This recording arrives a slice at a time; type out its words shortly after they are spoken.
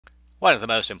One of the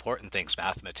most important things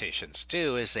mathematicians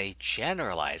do is they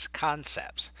generalize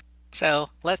concepts. So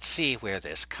let's see where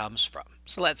this comes from.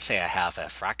 So let's say I have a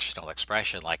fractional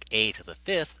expression like a to the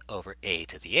fifth over a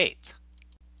to the eighth.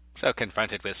 So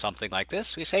confronted with something like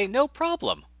this, we say no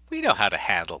problem. We know how to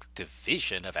handle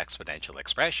division of exponential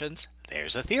expressions.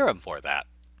 There's a theorem for that.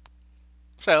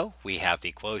 So we have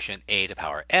the quotient a to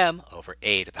power m over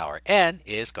a to power n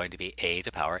is going to be a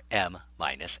to power m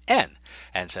minus n.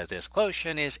 And so this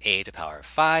quotient is a to power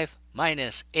 5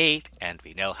 minus 8, and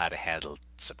we know how to handle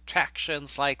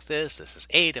subtractions like this. This is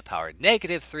a to power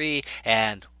negative 3,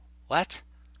 and what?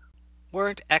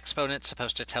 Weren't exponents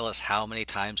supposed to tell us how many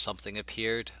times something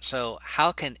appeared? So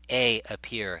how can a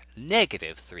appear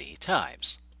negative 3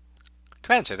 times?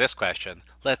 To answer this question,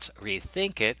 let's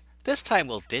rethink it. This time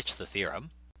we'll ditch the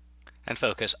theorem and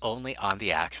focus only on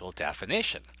the actual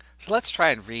definition. So let's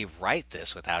try and rewrite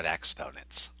this without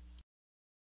exponents.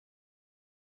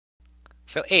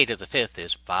 So a to the fifth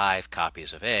is 5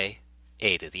 copies of a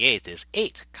to the eighth is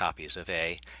 8 copies of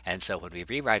a, and so when we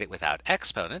rewrite it without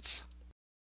exponents,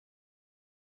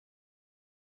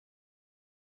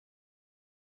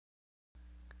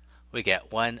 we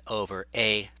get 1 over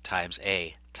a times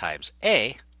a times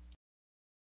a.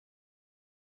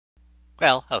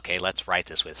 Well, okay, let's write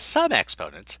this with some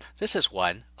exponents. This is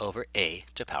 1 over a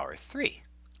to power 3.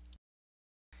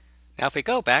 Now if we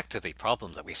go back to the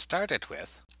problem that we started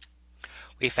with,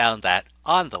 we found that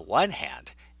on the one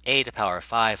hand, a to power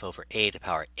 5 over a to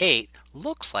power 8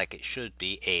 looks like it should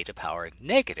be a to power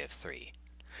negative 3.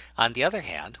 On the other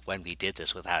hand, when we did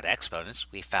this without exponents,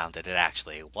 we found that it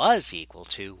actually was equal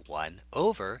to 1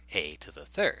 over a to the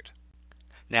third.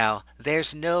 Now,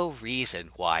 there's no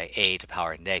reason why a to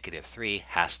power negative 3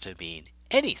 has to mean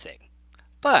anything.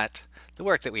 But the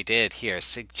work that we did here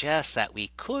suggests that we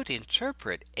could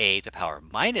interpret a to power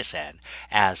minus n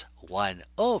as 1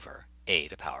 over a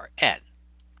to power n.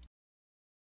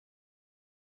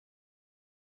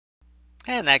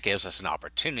 And that gives us an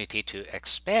opportunity to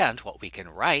expand what we can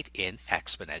write in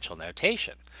exponential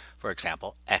notation. For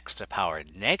example, x to the power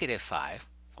negative 5,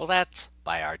 well, that's,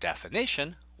 by our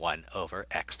definition, 1 over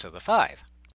x to the 5.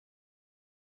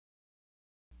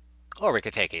 Or we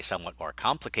could take a somewhat more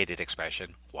complicated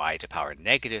expression, y to the power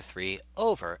negative 3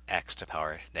 over x to the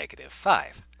power negative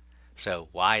 5. So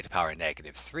y to the power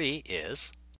negative 3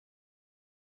 is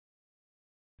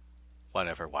 1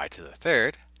 over y to the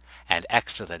third, and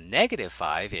x to the negative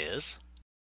 5 is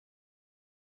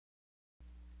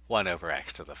 1 over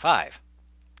x to the 5.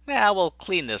 Now we'll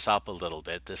clean this up a little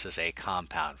bit. This is a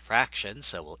compound fraction,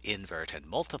 so we'll invert and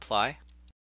multiply.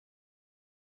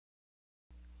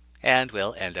 And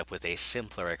we'll end up with a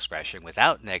simpler expression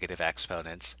without negative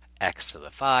exponents, x to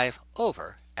the 5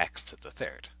 over x to the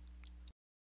third.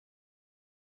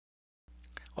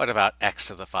 What about x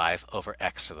to the 5 over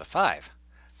x to the 5?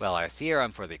 Well, our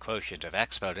theorem for the quotient of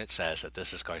exponents says that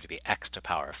this is going to be x to the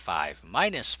power 5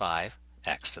 minus 5,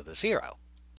 x to the 0.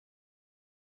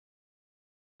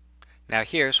 Now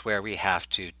here's where we have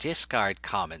to discard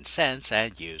common sense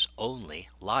and use only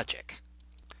logic.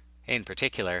 In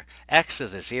particular, x to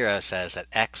the 0 says that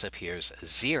x appears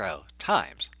 0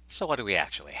 times. So what do we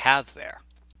actually have there?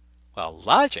 Well,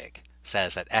 logic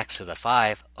says that x to the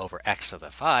 5 over x to the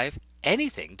 5,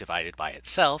 anything divided by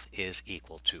itself is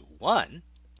equal to 1.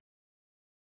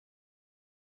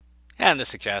 And this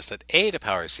suggests that a to the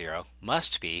power 0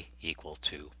 must be equal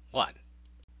to 1.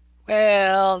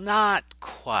 Well, not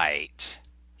quite.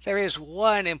 There is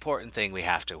one important thing we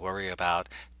have to worry about.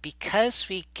 Because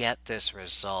we get this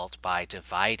result by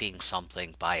dividing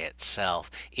something by itself,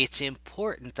 it's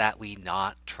important that we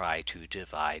not try to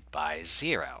divide by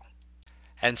 0.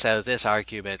 And so this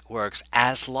argument works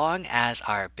as long as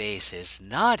our base is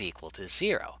not equal to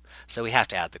 0. So we have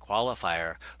to add the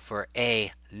qualifier for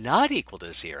a not equal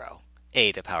to 0.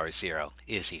 A to the power 0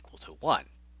 is equal to 1.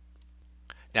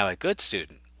 Now a good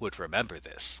student would remember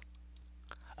this.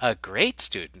 A great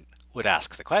student would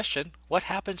ask the question, what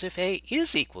happens if a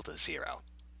is equal to 0?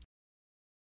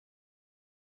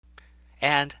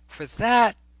 And for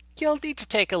that, you'll need to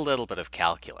take a little bit of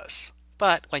calculus.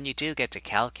 But when you do get to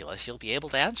calculus, you'll be able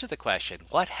to answer the question,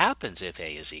 what happens if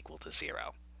a is equal to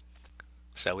 0?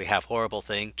 So we have horrible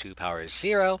thing 2 power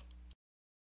 0.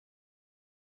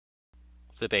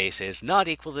 The base is not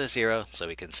equal to 0, so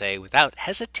we can say without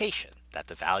hesitation that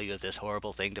the value of this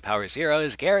horrible thing to power 0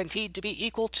 is guaranteed to be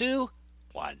equal to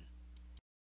 1.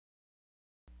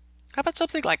 How about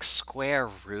something like square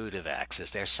root of x?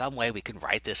 Is there some way we can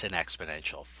write this in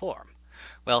exponential form?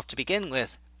 Well, to begin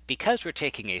with, because we're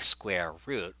taking a square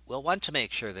root, we'll want to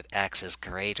make sure that x is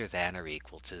greater than or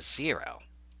equal to 0.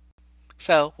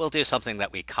 So we'll do something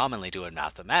that we commonly do in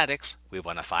mathematics. We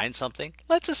want to find something.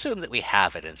 Let's assume that we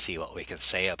have it and see what we can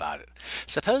say about it.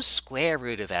 Suppose square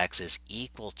root of x is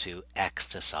equal to x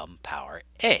to some power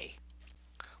a.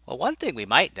 Well, one thing we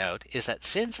might note is that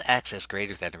since x is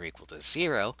greater than or equal to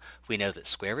 0, we know that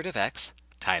square root of x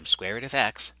times square root of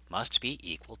x must be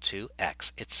equal to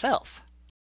x itself.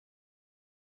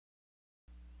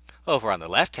 Over on the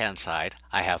left-hand side,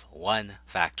 I have one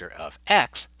factor of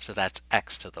x, so that's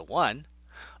x to the 1.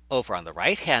 Over on the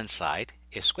right-hand side,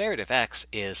 if square root of x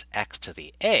is x to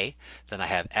the a, then I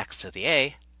have x to the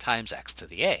a times x to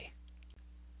the a.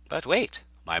 But wait,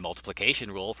 my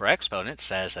multiplication rule for exponents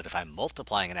says that if I'm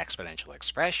multiplying an exponential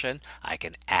expression, I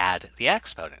can add the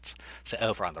exponents. So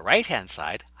over on the right-hand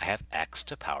side, I have x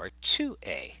to power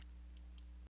 2a.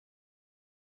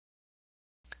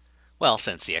 Well,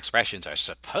 since the expressions are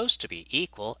supposed to be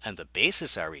equal and the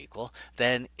bases are equal,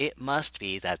 then it must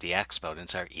be that the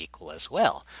exponents are equal as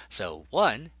well. So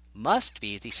 1 must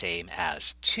be the same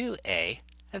as 2a,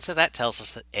 and so that tells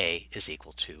us that a is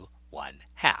equal to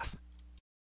 1/2.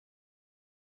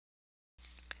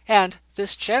 And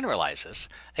this generalizes.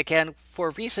 Again,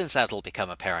 for reasons that will become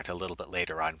apparent a little bit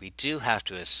later on, we do have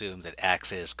to assume that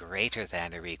x is greater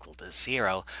than or equal to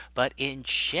 0, but in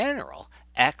general,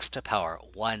 x to power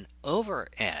 1 over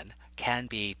n can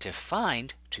be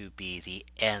defined to be the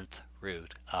nth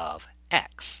root of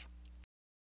x.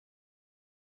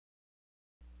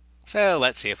 So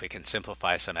let's see if we can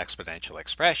simplify some exponential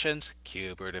expressions.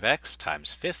 Cube root of x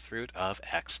times fifth root of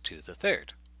x to the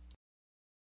third.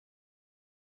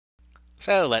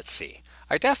 So let's see.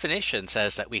 Our definition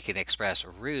says that we can express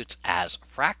roots as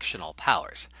fractional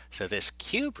powers. So this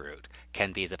cube root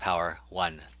can be the power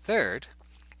 1/3,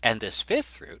 and this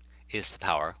fifth root is the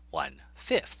power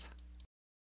 1/5.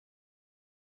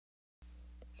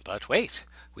 But wait,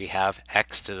 we have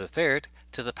x to the third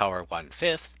to the power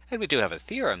 1/5, and we do have a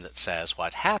theorem that says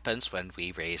what happens when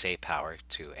we raise a power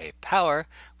to a power,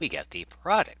 we get the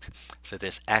product. So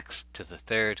this x to the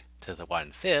third to the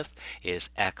 1/5 is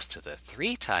x to the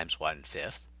 3 times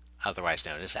 1/5, otherwise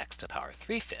known as x to the power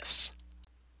 3/5.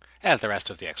 And the rest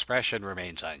of the expression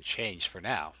remains unchanged for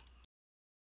now.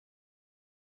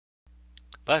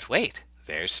 But wait,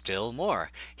 there's still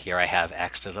more. Here I have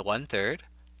x to the 1/3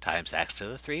 times x to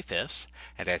the 3/5,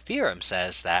 and our theorem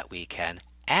says that we can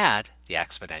add the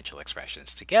exponential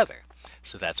expressions together.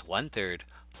 So that's 1/3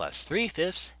 plus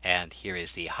 3/5, and here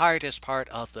is the hardest part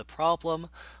of the problem.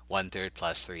 1/3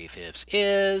 plus 3/5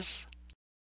 is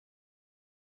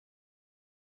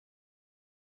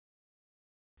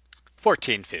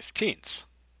 14/15.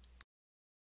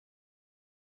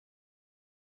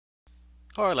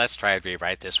 Or let's try and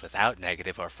rewrite this without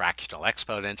negative or fractional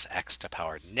exponents, x to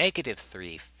power negative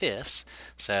 3/5.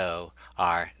 So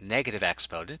our negative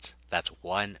exponent, that's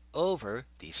 1 over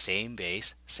the same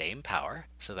base, same power.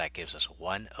 So that gives us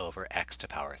 1 over x to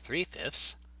power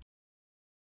 3/5.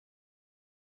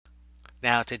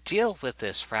 Now to deal with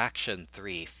this fraction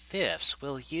 3/5,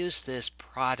 we'll use this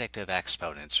product of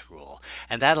exponents rule,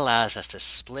 and that allows us to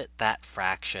split that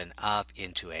fraction up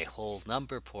into a whole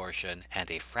number portion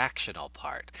and a fractional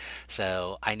part.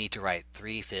 So I need to write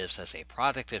 3/5 as a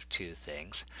product of two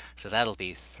things, so that'll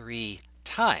be 3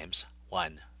 times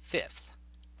 1/5.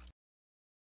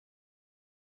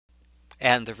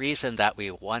 And the reason that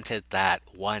we wanted that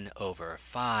 1 over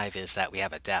 5 is that we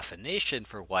have a definition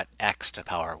for what x to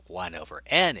power 1 over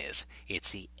n is. It's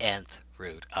the nth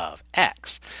root of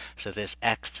x. So this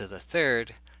x to the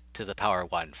third to the power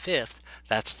 1/5,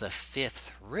 that's the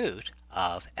fifth root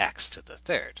of x to the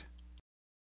third.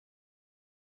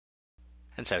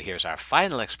 And so here's our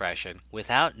final expression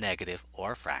without negative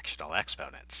or fractional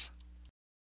exponents.